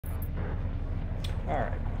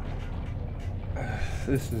Alright.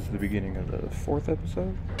 This is the beginning of the 4th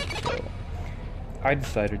episode, so I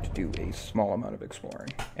decided to do a small amount of exploring.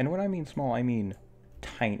 And when I mean small, I mean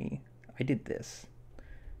tiny. I did this.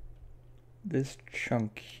 This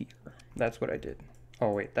chunk here. That's what I did.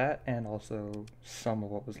 Oh wait, that and also some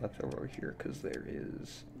of what was left over here, because there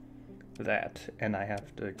is that, and I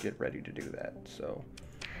have to get ready to do that, so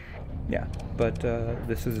yeah. But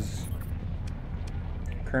this is...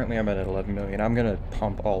 Currently I'm at 11 million. I'm gonna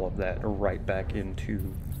pump all of that right back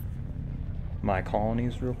into my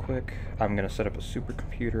colonies real quick. I'm gonna set up a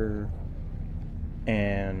supercomputer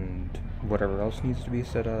and whatever else needs to be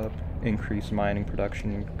set up, increase mining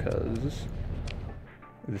production, because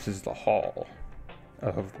this is the haul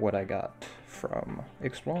of what I got from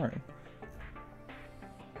exploring.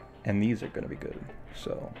 And these are gonna be good,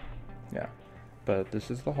 so yeah. But this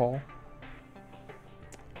is the haul.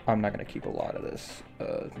 I'm not going to keep a lot of this.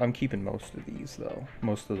 I'm keeping most of these, though.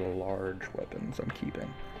 Most of the large weapons I'm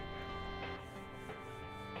keeping.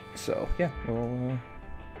 So, yeah. Well,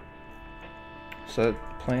 so the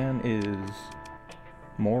plan is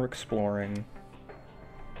more exploring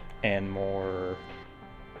and more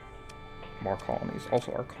colonies.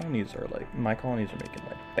 Also, our colonies are like... My colonies are making,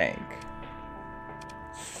 like, bank.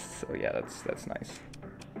 So, yeah, that's nice.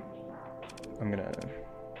 I'm going to...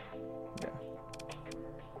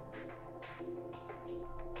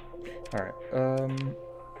 Alright,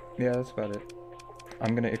 yeah, that's about it.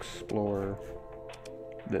 I'm gonna explore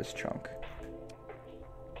this chunk.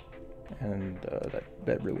 And,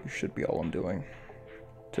 that really should be all I'm doing,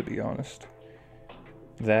 to be honest.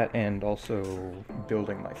 That and also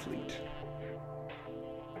building my fleet.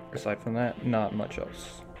 Aside from that, not much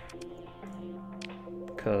else.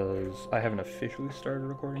 Because I haven't officially started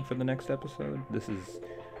recording for the next episode. This is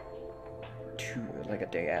like a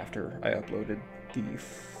day after I uploaded the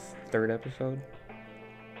 3rd episode.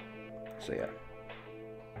 So yeah.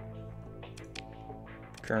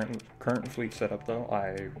 Current fleet setup though,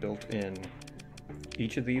 I built in...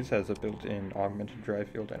 Each of these has a built-in augmented drive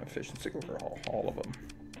field and efficiency overhaul, all of them.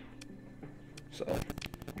 So,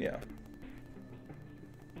 yeah.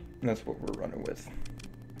 And that's what we're running with.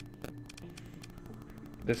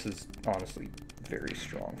 This is honestly very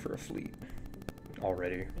strong for a fleet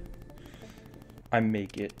already. I may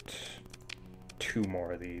get 2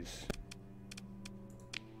 more of these.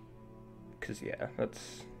 Cause yeah,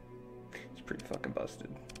 it's pretty fucking busted.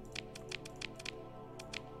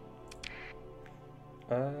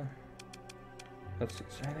 Let's see,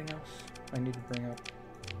 is there anything else I need to bring up?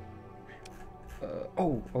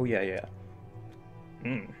 Oh yeah.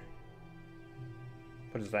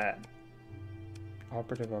 What is that?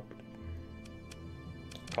 Operative.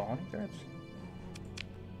 Colony threats?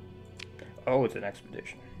 Oh, it's an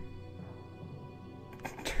expedition.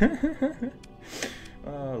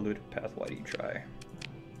 Looted path, why do you try?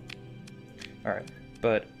 Alright,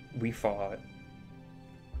 but we fought...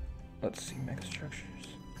 Let's see, mega structures.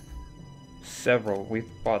 Several. We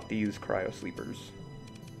fought these cryo sleepers.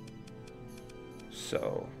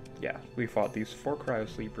 So, yeah, we fought these 4 cryo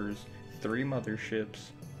sleepers, 3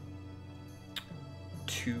 motherships,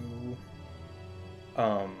 2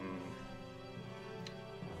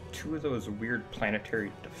 of those weird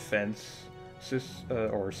planetary defense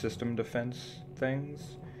or system defense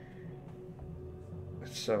things.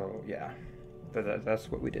 So yeah, but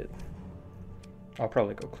that's what we did. I'll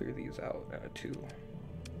probably go clear these out too.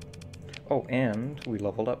 Oh, and we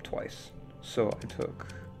leveled up twice. So I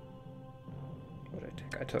took... What did I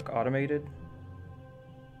take? I took automated.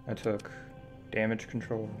 I took damage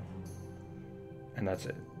control. And that's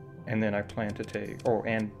it. And then I plan to take... Oh,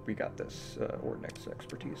 and we got this Ordnance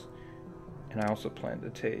expertise. And I also plan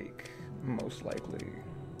to take, most likely,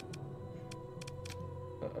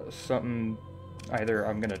 something... Either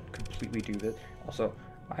I'm going to completely do this. Also,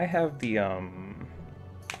 I have the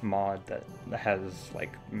mod that has,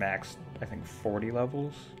 like, max, I think, 40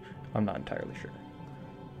 levels. I'm not entirely sure.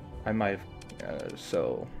 I might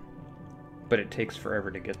have... But it takes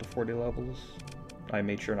forever to get to 40 levels. I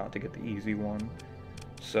made sure not to get the easy one.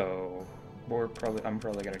 So, I'm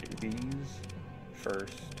probably gonna do these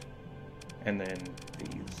first, and then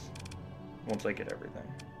these, once I get everything.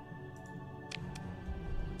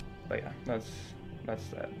 But yeah, that's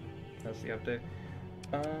that. That's the update.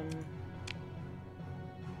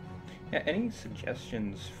 Yeah, any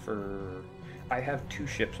suggestions for... I have 2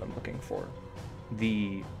 ships I'm looking for.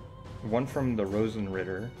 The one from the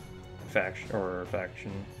Rosenritter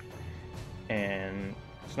faction, and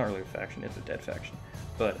it's not really a faction, it's a dead faction.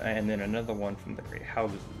 And then another one from the Great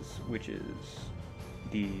Houses, which is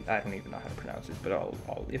the... I don't even know how to pronounce it, but I'll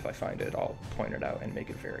if I find it, I'll point it out and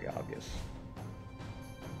make it very obvious.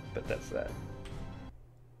 but that's that.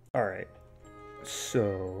 Alright,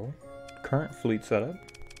 so current fleet setup.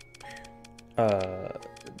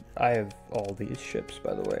 I have all these ships,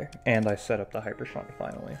 by the way, and I set up the hypersonic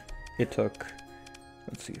finally. It took,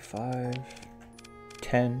 let's see, 5,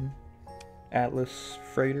 10 Atlas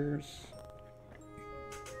freighters,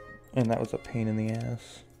 and that was a pain in the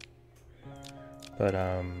ass. But,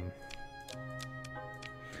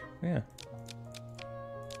 yeah.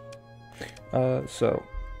 So,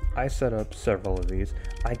 I set up several of these.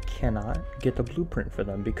 I cannot get the blueprint for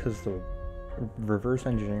them because the reverse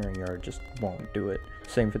engineering yard just won't do it.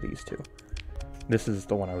 Same for these two. This is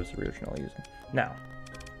the one I was originally using. Now,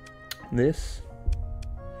 this,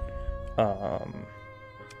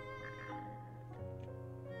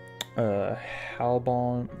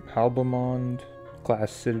 Halbamond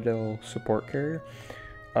class Citadel support carrier,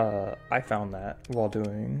 I found that while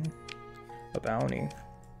doing a bounty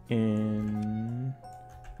in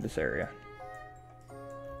this area.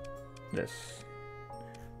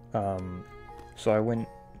 So I went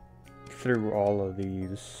through all of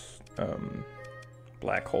these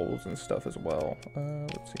black holes and stuff as well.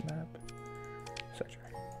 Let's see, map. Sector.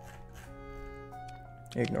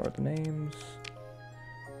 Ignore the names.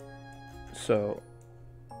 So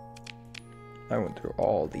I went through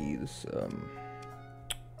all these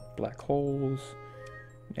black holes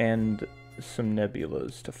and some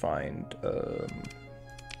nebulas to find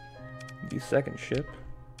the second ship,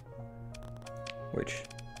 which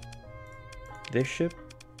this ship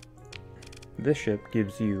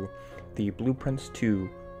gives you the blueprints to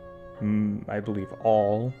I believe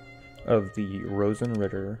all of the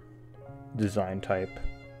Rosen-Ritter design type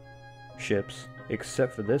ships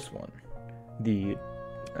except for this one, the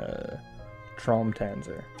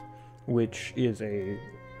Traumtanzer, which is a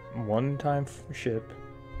one-time ship.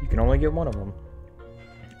 You can only get one of them,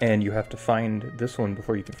 and you have to find this one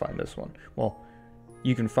before you can find this one. Well,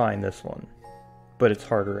 you can find this one, but it's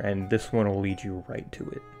harder, and this one will lead you right to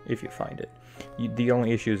it if you find it. The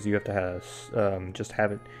only issue is you have to have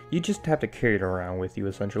you just have to carry it around with you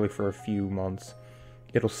essentially for a few months.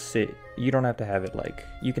 It'll sit. You don't have to have it like,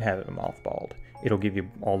 you can have it mothballed. It'll give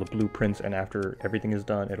you all the blueprints, and after everything is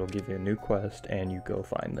done, it'll give you a new quest, and you go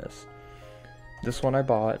find this. This one I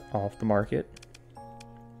bought off the market.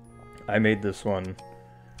 I made this one,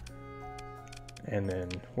 and then,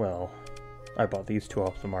 well, I bought these two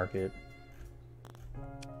off the market,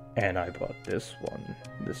 and I bought this one,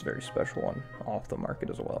 this very special one, off the market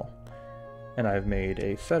as well. And I've made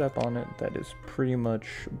a setup on it that is pretty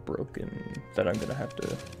much broken, that I'm gonna have to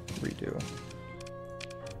redo.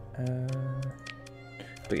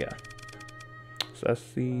 But yeah, so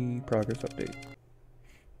that's the progress update.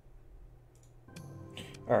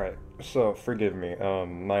 Alright, so forgive me,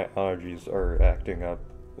 my allergies are acting up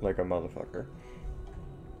like a motherfucker.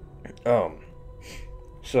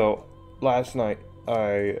 So last night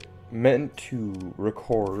I meant to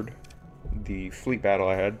record the fleet battle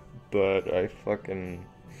I had, but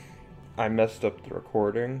I messed up the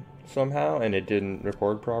recording somehow, and it didn't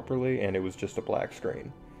record properly, and it was just a black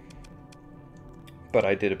screen. But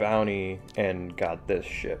I did a bounty and got this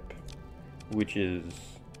ship, which is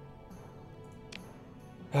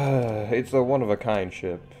it's a one-of-a-kind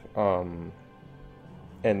ship, and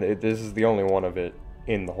this is the only one of it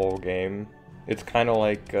in the whole game. It's kind of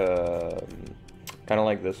like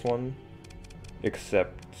this one,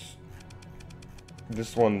 except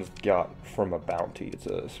this one's got from a bounty. It's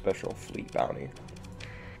a special fleet bounty,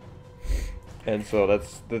 and so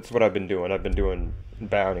that's what I've been doing. I've been doing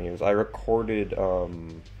bounties. I recorded I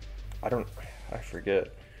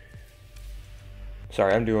forget.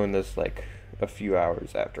 Sorry, I'm doing this like a few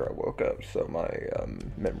hours after I woke up, so my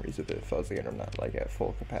memory's a bit fuzzy and I'm not like at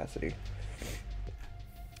full capacity.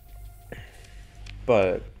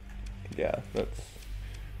 But yeah,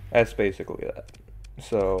 that's basically that.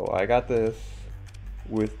 So I got this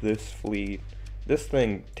with this fleet. This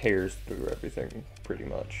thing tears through everything pretty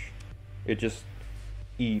much. It just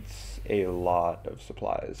eats a lot of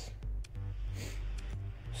supplies.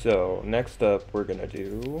 So next up we're gonna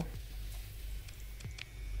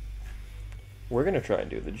try and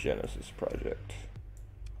do the Genesis project.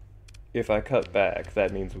 If I cut back,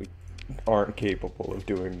 that means we aren't capable of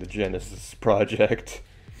doing the Genesis project.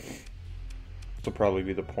 This will probably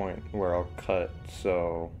be the point where I'll cut,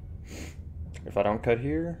 so if I don't cut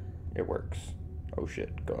here, it works. Oh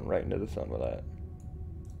shit, going right into the sun with that.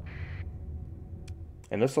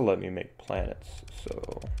 And this will let me make planets,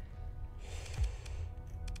 so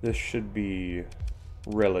this should be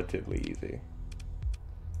relatively easy.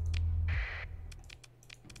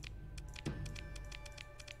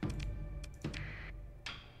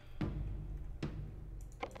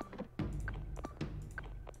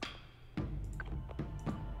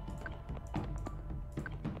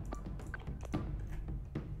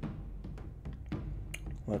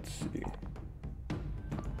 Let's see.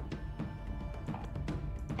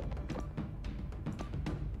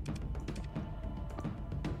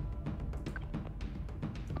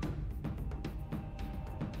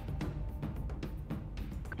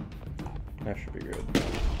 That should be good.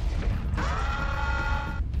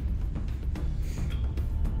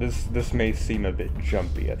 This may seem a bit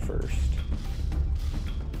jumpy at first.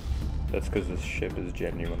 That's because this ship is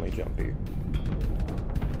genuinely jumpy.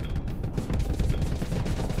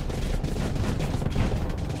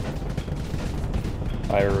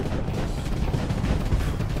 I regret this.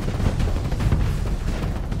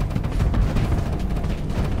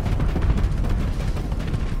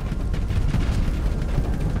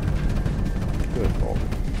 Good lord.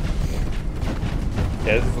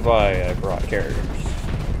 Yeah, this is why I brought carriers.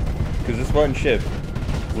 Because this one ship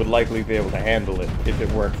would likely be able to handle it if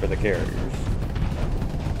it weren't for the carriers.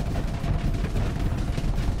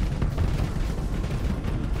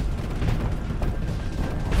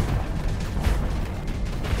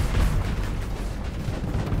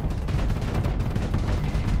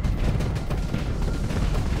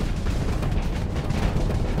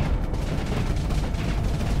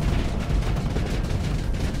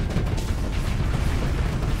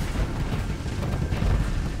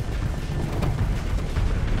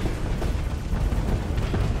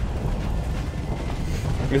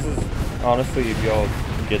 This is, honestly, if y'all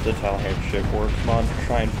get the Talham shipworks mod,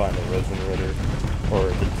 try and find a Rosenritter,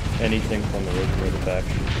 or anything from the Rosenritter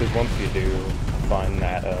faction, because once you do find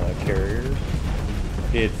that carrier,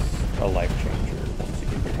 it's a life changer once you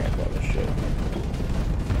get your hands on this ship.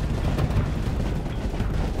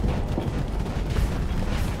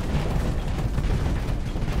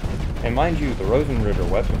 And mind you, the Rosenritter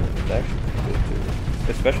weaponry is actually pretty good too,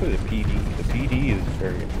 especially the PD. The PD is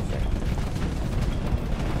very interesting.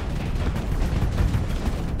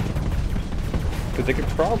 Because they could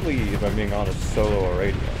probably, if I'm being honest, solo a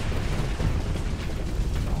radio.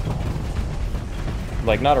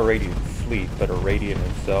 Like, not a Radiant fleet, but a Radiant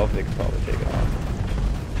itself, they could probably take it on.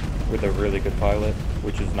 With a really good pilot,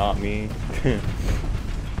 which is not me.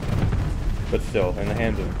 But still, in the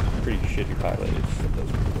hands of a pretty shitty pilot, it still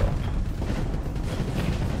does pretty well.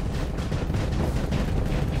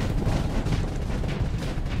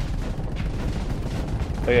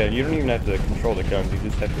 Oh yeah, you don't even have to control the guns, you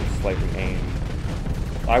just have to slightly aim.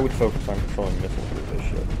 I would focus on controlling missiles with this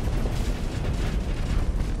ship.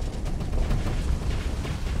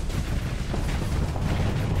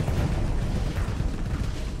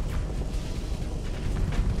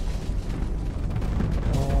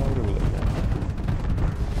 What are we looking at?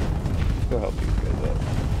 Let's go help these guys out.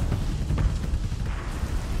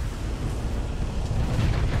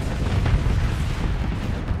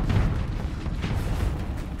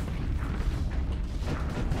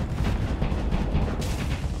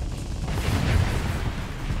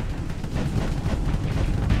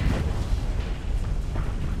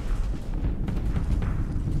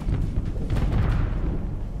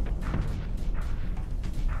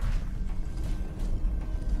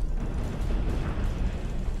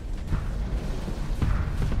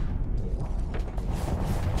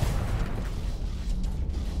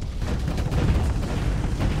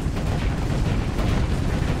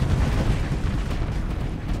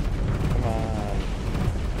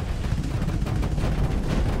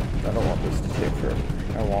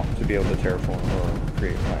 Be able to terraform or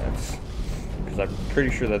create planets, because I'm pretty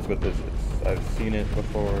sure that's what this is. I've seen it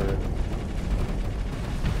before.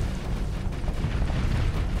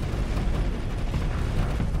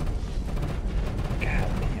 God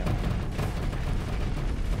damn.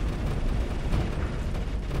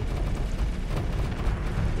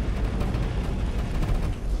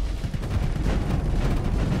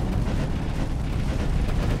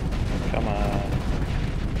 Come on.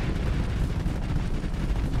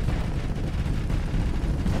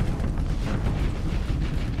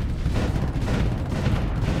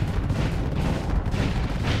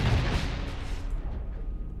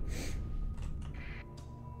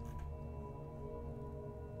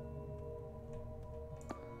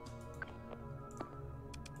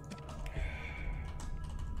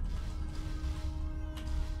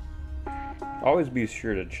 Always be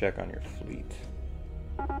sure to check on your fleet.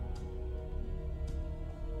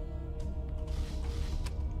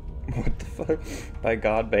 What the fuck? By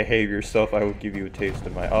God, behave yourself, I will give you a taste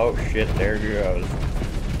of my... Oh shit, there he goes.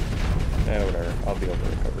 Eh, whatever, I'll be able to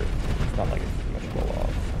recover it. It's not like it's much of a loss.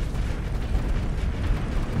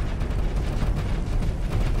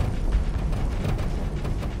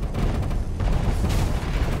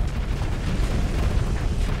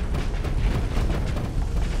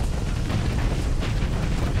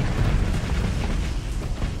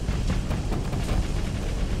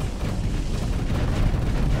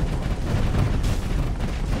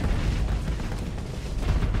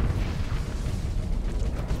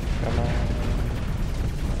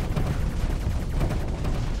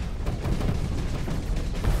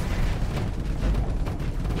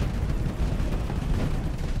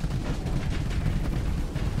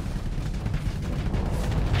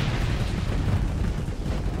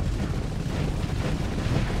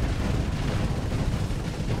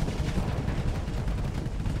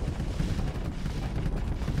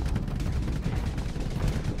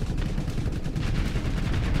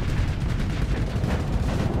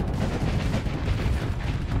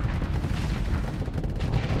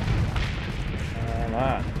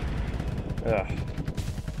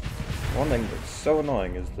 One thing that's so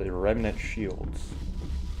annoying is the remnant shields.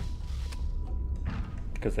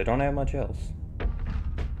 Because they don't have much else.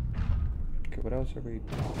 Okay, what else are we...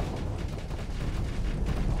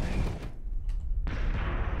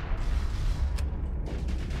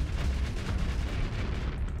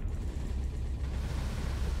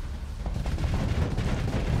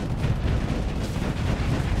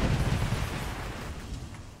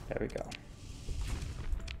 There we go.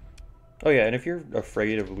 Oh yeah, and if you're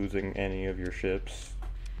afraid of losing any of your ships,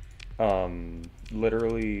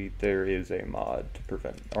 literally there is a mod to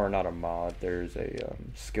prevent, or not a mod, there's a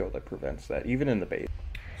skill that prevents that, even in the base.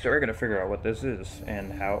 So we're gonna figure out what this is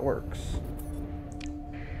and how it works.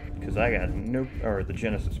 Because I got no, or the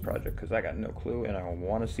Genesis project, because I got no clue and I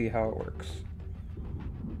want to see how it works.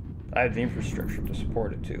 I have the infrastructure to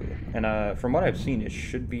support it too. And from what I've seen, it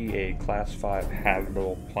should be a class 5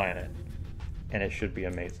 habitable planet. And it should be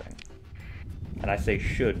amazing. And I say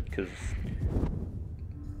should because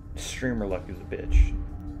streamer luck is a bitch.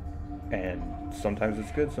 And sometimes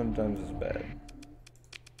it's good, sometimes it's bad.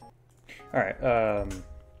 Alright,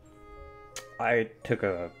 I took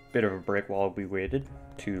a bit of a break while we waited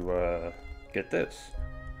to get this.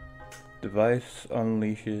 Device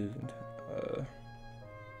unleashes...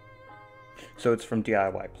 So it's from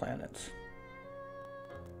DIY Planets.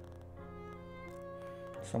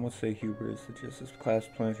 Some would say hubris is just a class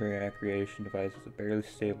planetary creation device is a barely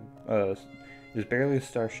stable, is barely a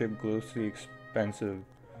starship, grossly expensive,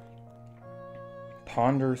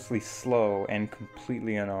 ponderously slow, and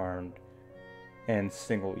completely unarmed, and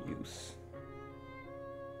single use.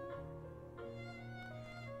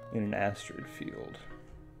 In an asteroid field.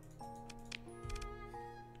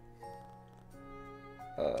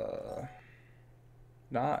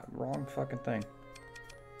 Not wrong fucking thing.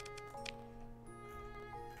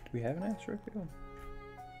 Do we have an asteroid field?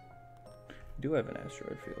 We do have an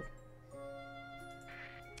asteroid field.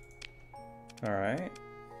 Alright.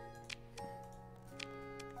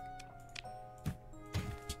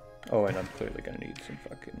 Oh, and I'm clearly gonna need some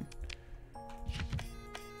fucking...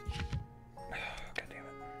 God damn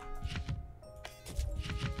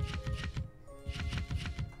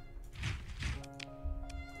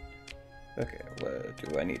it. Okay,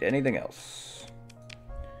 do I need anything else?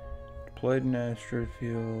 Deployed an asteroid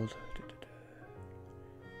field.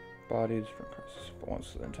 Bodies from crisis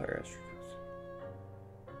once the entire asteroid field.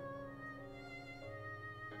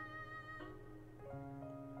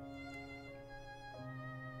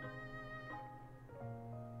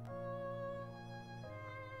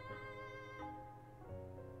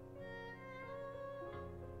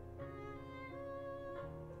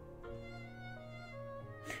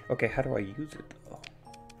 Okay, how do I use it though?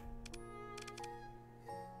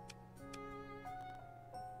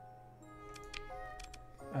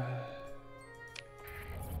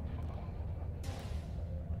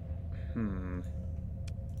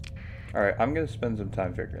 Alright, I'm gonna spend some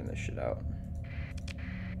time figuring this shit out.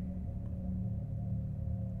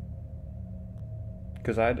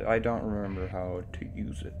 Because I don't remember how to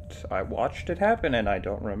use it. I watched it happen and I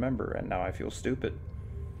don't remember, and now I feel stupid.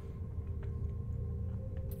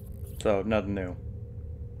 So, nothing new.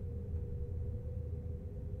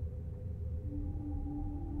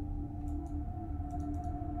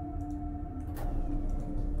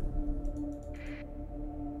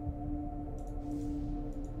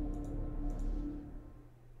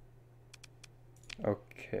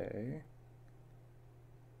 Okay.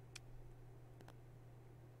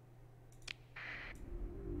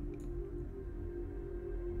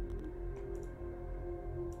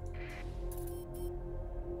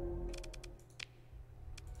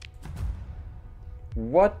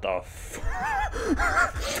 What the f-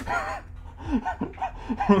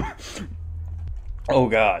 Oh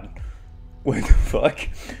god. What the fuck?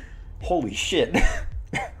 Holy shit.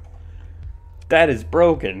 That is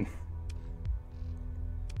broken.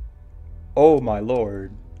 Oh my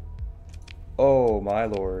lord. Oh my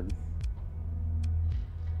lord.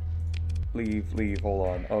 Leave, hold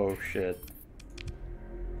on. Oh shit.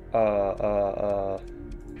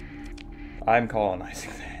 I'm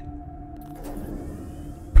colonizing that.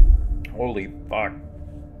 Holy fuck.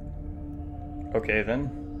 Okay then.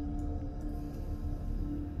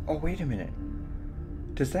 Oh wait a minute.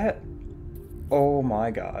 Does that... Oh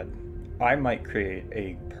my god. I might create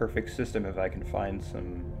a perfect system if I can find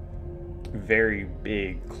some very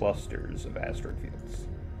big clusters of asteroid fields.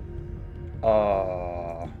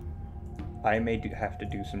 I may have to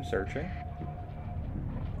do some searching.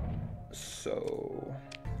 So...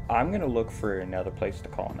 I'm gonna look for another place to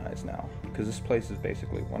colonize now, because this place is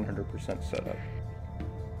basically 100% set up.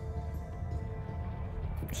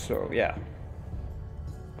 So, yeah.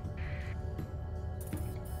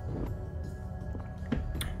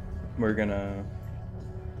 we're gonna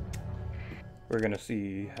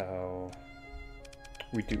see how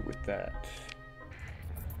we do with that.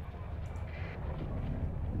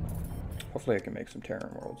 Hopefully I can make some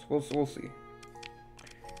Terran worlds. We'll see.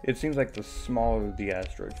 It seems like the smaller the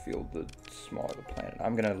asteroid field, the smaller the planet.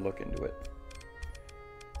 I'm gonna look into it.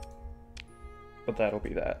 But that'll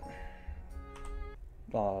be that.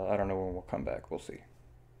 I don't know when we'll come back. We'll see.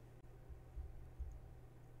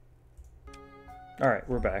 Alright,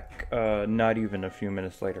 we're back. Not even a few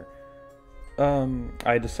minutes later.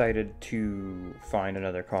 I decided to find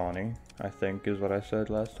another colony, I think is what I said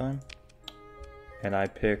last time. And I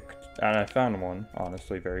found one,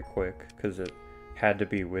 honestly, very quick, because it had to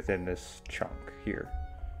be within this chunk here.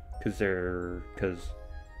 Because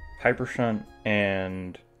Hypershunt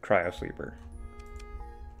and Cryosleeper.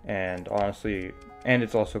 And honestly, and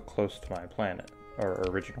it's also close to my planet, or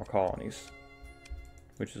original colonies,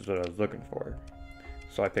 which is what I was looking for.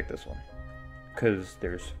 So I picked this one. Because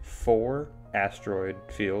there's 4 asteroid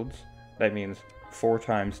fields. That means 4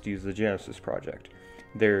 times to use the Genesis project.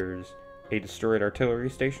 There's a destroyed artillery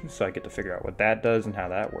station, so I get to figure out what that does and how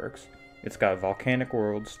that works. It's got volcanic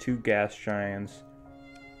worlds, 2 gas giants,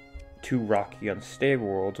 2 rocky unstable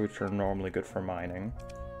worlds, which are normally good for mining.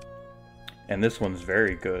 And this one's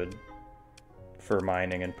very good for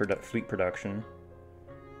mining and fleet production.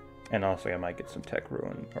 And also I might get some tech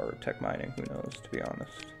ruin or tech mining, who knows, to be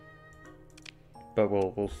honest. But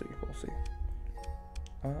we'll see,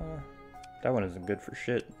 that one isn't good for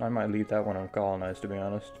shit. I might leave that one uncolonized, to be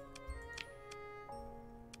honest.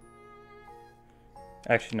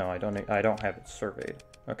 Actually, no, I don't have it surveyed.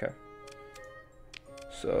 Okay.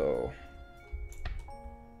 So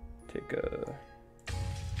take a,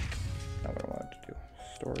 not what I wanted to do.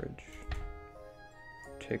 Storage.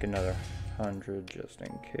 Take another 100 just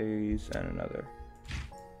in case, and another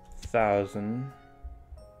 1,000.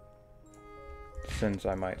 Since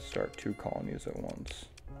I might start 2 colonies at once.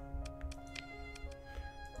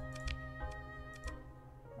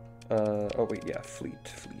 Oh wait, yeah, fleet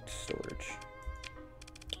storage.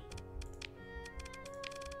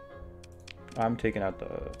 I'm taking out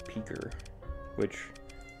the peaker, which,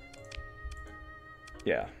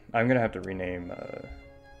 yeah, I'm gonna have to rename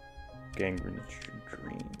Gangren's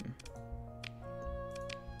Dream.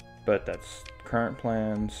 But that's current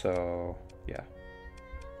plan, so yeah.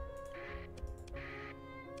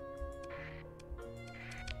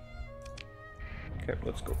 Okay,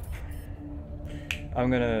 let's go.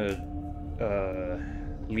 I'm gonna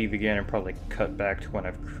leave again and probably cut back to when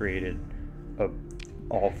I've created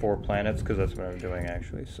all 4 planets, because that's what I'm doing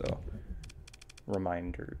actually, so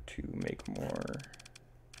reminder to make more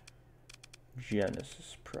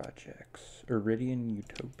Genesis projects. Iridian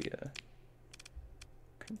Utopia.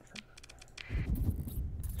 Confirm.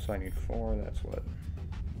 So I need 4, that's what.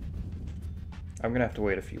 I'm gonna have to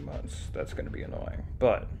wait a few months. That's gonna be annoying,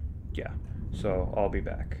 but yeah. So I'll be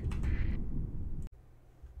back.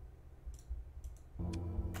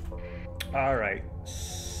 Alright,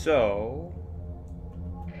 so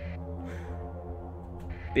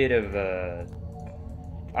bit of a,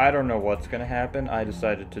 I don't know what's gonna happen. I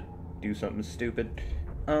decided to do something stupid.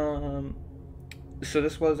 So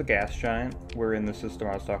this was a gas giant. We're in the system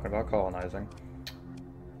I was talking about colonizing.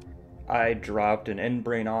 I dropped an end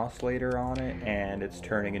brain oscillator on it, and it's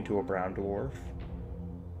turning into a brown dwarf.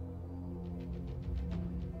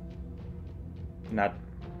 Not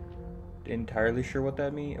entirely sure what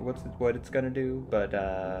that means, what it's gonna do, but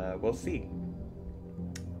we'll see.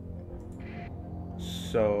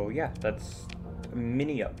 So yeah, that's a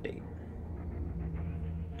mini update.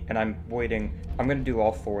 And I'm waiting. I'm gonna do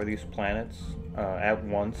all 4 of these planets at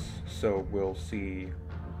once, so we'll see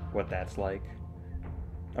what that's like.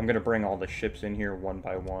 I'm gonna bring all the ships in here one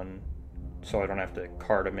by one, so I don't have to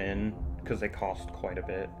cart them in, because they cost quite a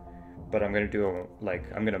bit. But I'm gonna do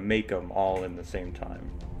I'm gonna make them all in the same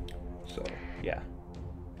time. So yeah,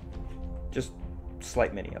 just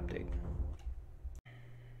slight mini update.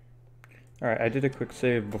 Alright, I did a quick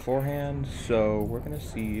save beforehand, so we're gonna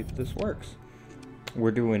see if this works.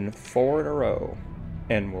 We're doing 4 in a row,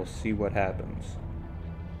 and we'll see what happens.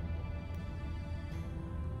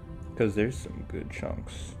 Because there's some good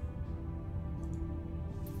chunks.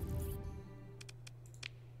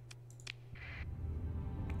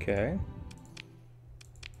 Okay.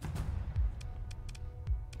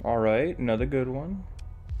 Alright, another good one.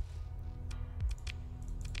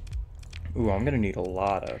 Ooh, I'm gonna need a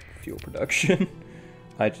lot of fuel production.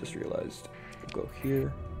 I just realized. We'll go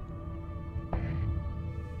here.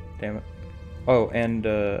 Damn it. Oh, and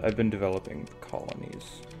I've been developing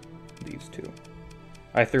colonies. These 2.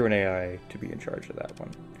 I threw an AI to be in charge of that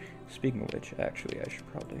one. Speaking of which, actually, I should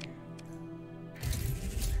probably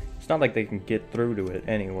It's not like they can get through to it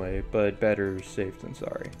anyway, but better safe than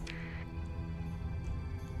sorry.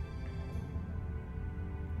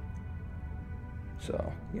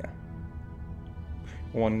 So, yeah.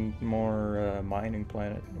 One more mining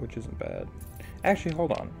planet, which isn't bad. Actually,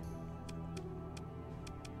 hold on.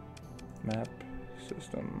 Map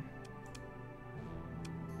system.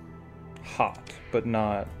 Hot, but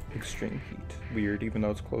not extreme heat. Weird, even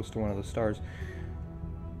though it's close to one of the stars.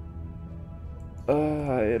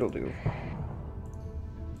 It'll do.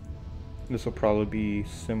 This will probably be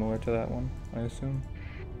similar to that one, I assume.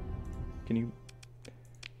 Can you...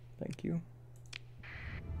 Thank you.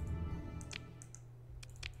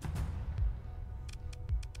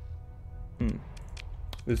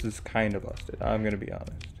 This is kind of busted, I'm gonna be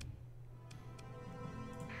honest.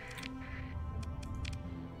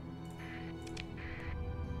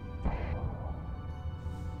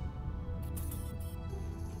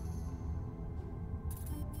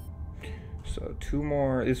 So 2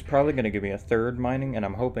 more is probably going to give me a 3rd mining, and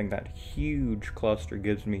I'm hoping that huge cluster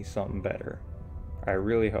gives me something better. I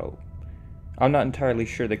really hope. I'm not entirely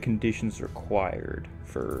sure the conditions required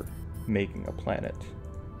for making a planet.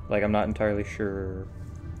 Like, I'm not entirely sure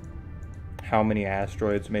how many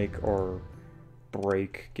asteroids make or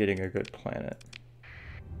break getting a good planet.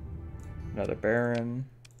 Another barren.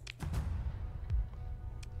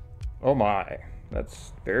 Oh my,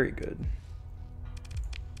 that's very good.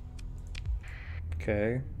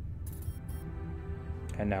 Okay.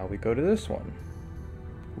 And now we go to this one,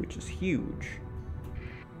 which is huge.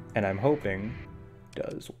 And I'm hoping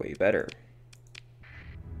does way better.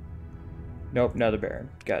 Nope, another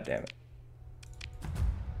barren. God damn it.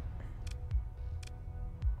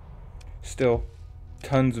 Still,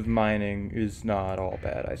 tons of mining is not all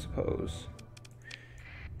bad, I suppose.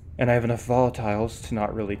 And I have enough volatiles to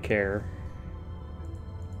not really care.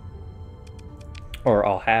 Or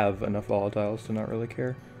I'll have enough volatiles to not really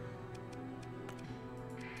care.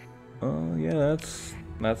 Oh yeah, that's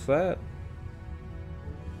that.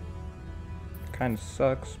 Kind of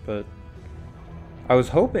sucks, but I was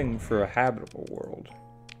hoping for a habitable world.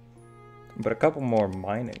 But a couple more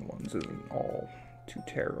mining ones isn't all too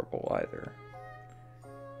terrible either.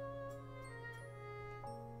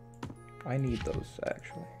 I need those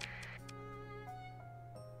actually.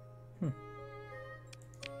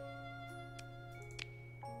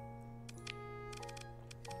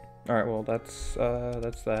 Alright, well that's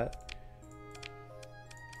that.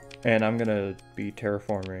 And I'm gonna be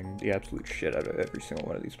terraforming the absolute shit out of every single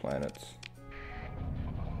one of these planets.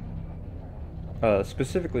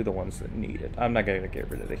 Specifically the ones that need it. I'm not gonna get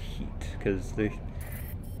rid of the heat, because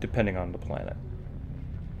depending on the planet.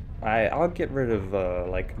 I'll get rid of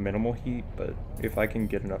like minimal heat, but if I can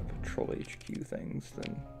get enough patrol HQ things,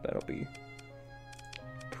 then that'll be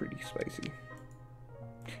pretty spicy.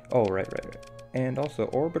 Oh, right. And also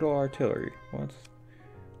orbital artillery. What's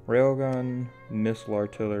railgun, missile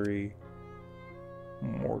artillery,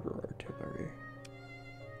 mortar artillery.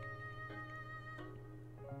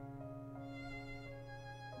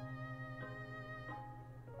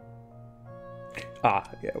 Ah,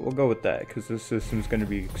 yeah, we'll go with that because this system's going to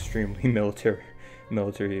be extremely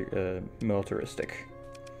militaristic.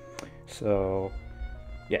 So,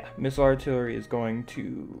 yeah, missile artillery is going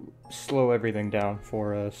to slow everything down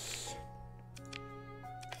for us.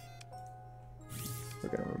 We're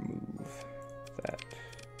going to remove that.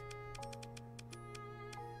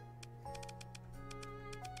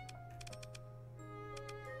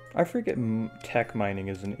 I forget tech mining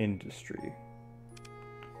is an industry.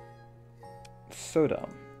 So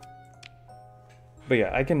dumb. But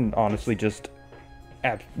yeah, I can honestly just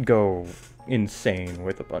go insane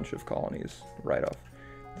with a bunch of colonies right off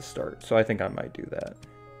the start. So I think I might do that.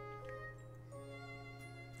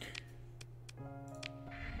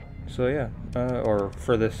 So yeah, or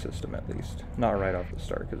for this system at least. Not right off the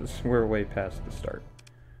start, because we're way past the start.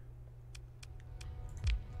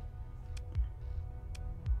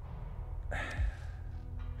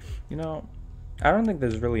 You know, I don't think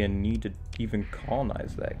there's really a need to even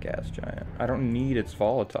colonize that gas giant. I don't need its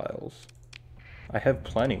volatiles. I have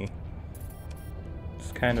plenty.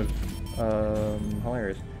 It's kind of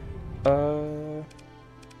hilarious.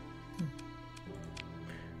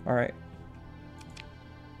 Alright.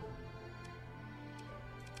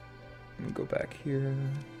 Let me go back here.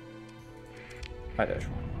 I-1.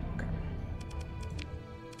 Okay.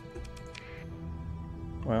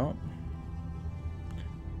 Well,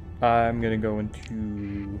 I'm gonna go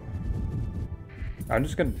into... I'm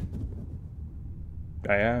just gonna...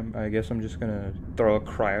 I guess I'm just gonna throw a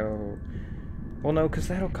cryo... Well, no, because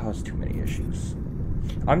that'll cause too many issues.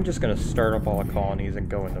 I'm just gonna start up all the colonies and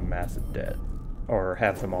go into massive debt. or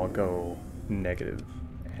have them all go negative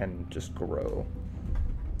and just grow.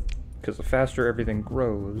 Because the faster everything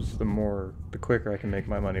grows, the quicker I can make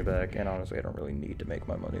my money back, and honestly, I don't really need to make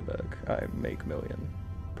my money back. I make million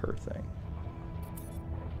per thing.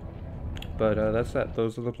 But that's that.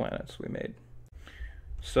 Those are the planets we made.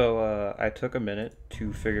 So I took a minute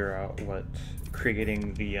to figure out what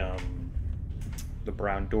creating the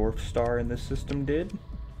brown dwarf star in this system did.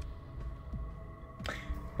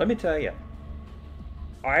 Let me tell you,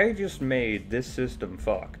 I just made this system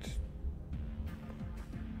fucked.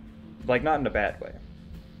 Like, not in a bad way.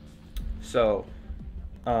 So,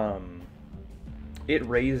 it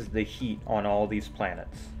raised the heat on all these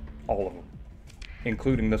planets. All of them.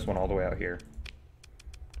 Including this one all the way out here.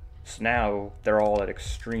 So now, they're all at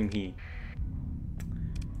extreme heat.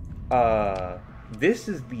 This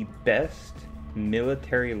is the best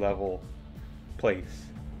military level place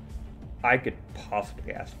I could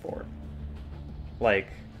possibly ask for. Like,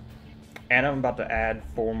 and I'm about to add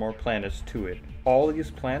 4 more planets to it. All these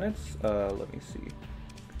planets, let me see.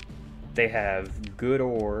 They have good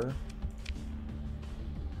ore.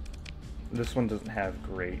 This one doesn't have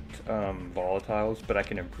great volatiles, but I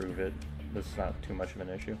can improve it. This is not too much of an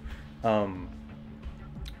issue.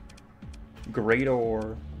 Great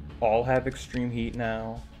ore. All have extreme heat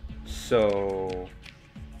now. So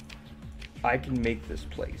I can make this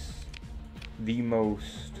place the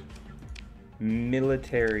most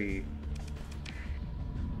militarily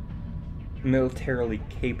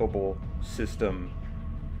capable system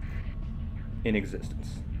in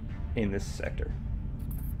existence in this sector.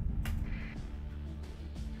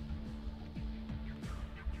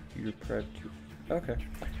 You're prepped to... Okay.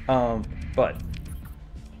 But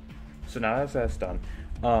so now that's done.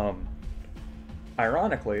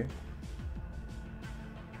 Ironically,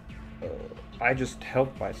 I just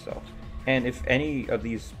helped myself. And if any of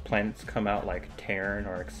these planets come out like Terran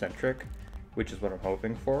or eccentric, which is what I'm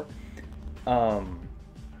hoping for, I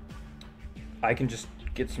can just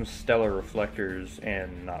get some stellar reflectors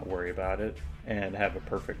and not worry about it, and have a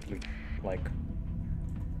perfectly, like,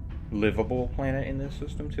 livable planet in this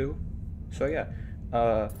system too. So yeah,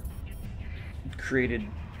 created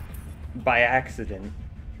by accident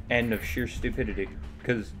and of sheer stupidity,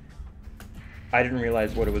 because I didn't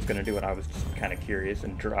realize what it was going to do, and I was just kind of curious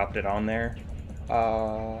and dropped it on there.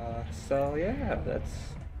 So yeah, that's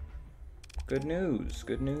good news,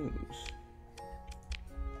 good news.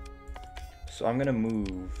 So I'm going to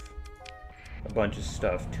move a bunch of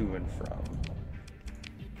stuff to and from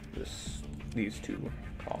these 2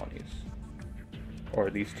 colonies, or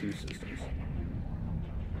these 2 systems.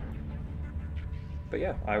 But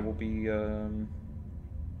yeah, I will be,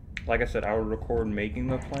 like I said, I will record making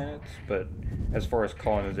the planets, but as far as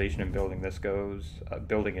colonization and building this goes,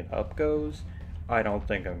 building it up goes, I don't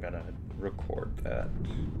think I'm gonna record that,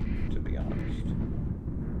 to be honest.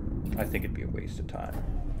 I think it'd be a waste of time.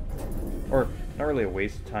 Or, not really a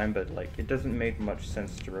waste of time, but like, it doesn't make much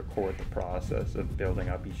sense to record the process of building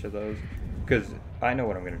up each of those, because I know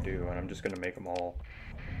what I'm gonna do, and I'm just gonna make them all,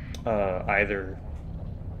 either,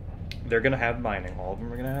 they're gonna have mining, all of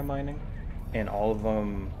them are gonna have mining, and all of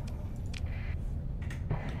them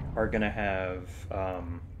are gonna have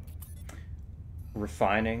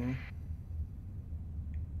refining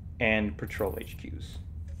and patrol HQs.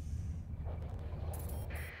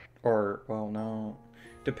 Or, well, no,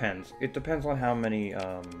 depends. It depends on how many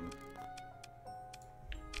of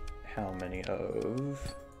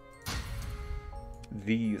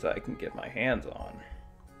these I can get my hands on.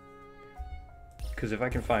 Because if I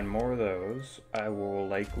can find more of those, I will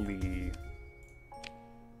likely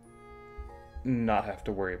not have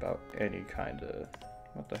to worry about any kind of,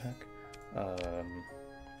 what the heck,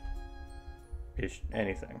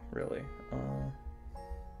 anything, really.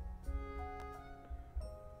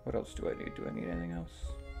 What else do I need? Do I need anything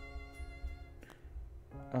else?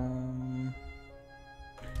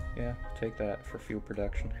 Yeah, take that for fuel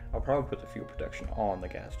production. I'll probably put the fuel production on the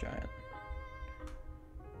gas giant.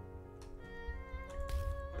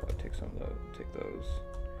 Probably take some of those, take those.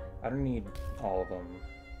 I don't need all of them.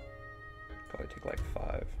 Probably take like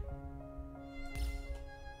 5.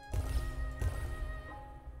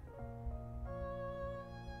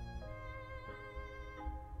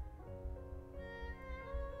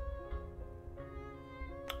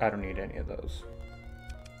 I don't need any of those.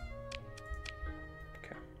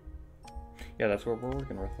 Okay. Yeah, that's what we're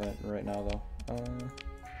working with right now, though.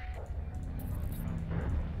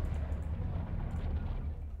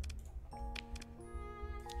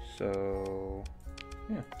 So,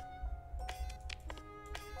 yeah.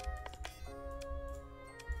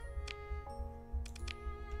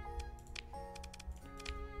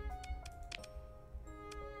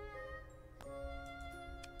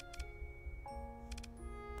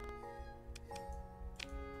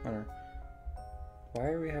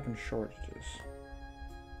 Why are we having shortages?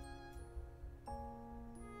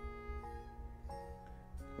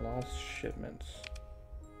 Lost shipments.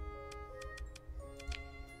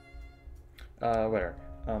 Whatever.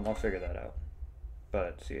 I'll figure that out.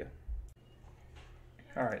 But see ya.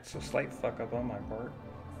 Alright, so slight fuck up on my part.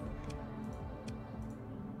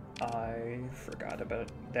 I forgot about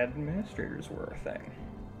that administrators were a thing.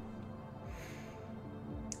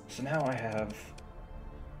 So now I have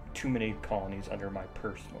too many colonies under my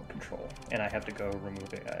personal control, and I have to go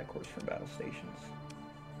remove AI cores from battle stations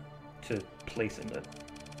to place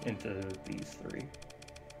into these three.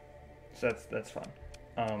 So that's fun.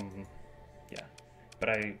 Yeah, but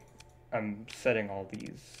I'm setting all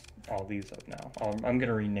these up now. I'm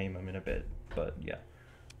gonna rename them in a bit, but yeah.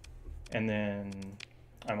 And then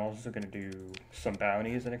I'm also gonna do some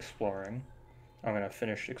bounties and exploring. I'm gonna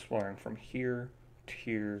finish exploring from here to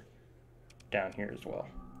here, down here as well.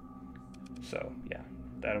 So yeah,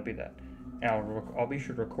 that'll be that. And I'll be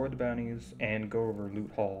sure to record the bounties and go over loot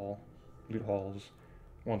halls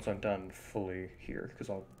once I'm done fully here, because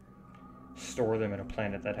I'll store them in a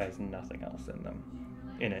planet that has nothing else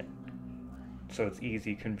in it. So it's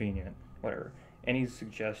easy, convenient, whatever. Any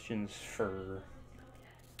suggestions for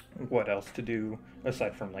what else to do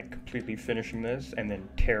aside from like completely finishing this and then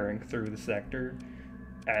tearing through the sector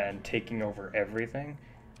and taking over everything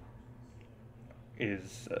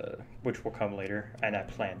is which will come later, and I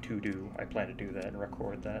plan to do that and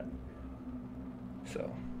record that.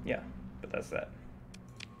 So yeah, but that's that.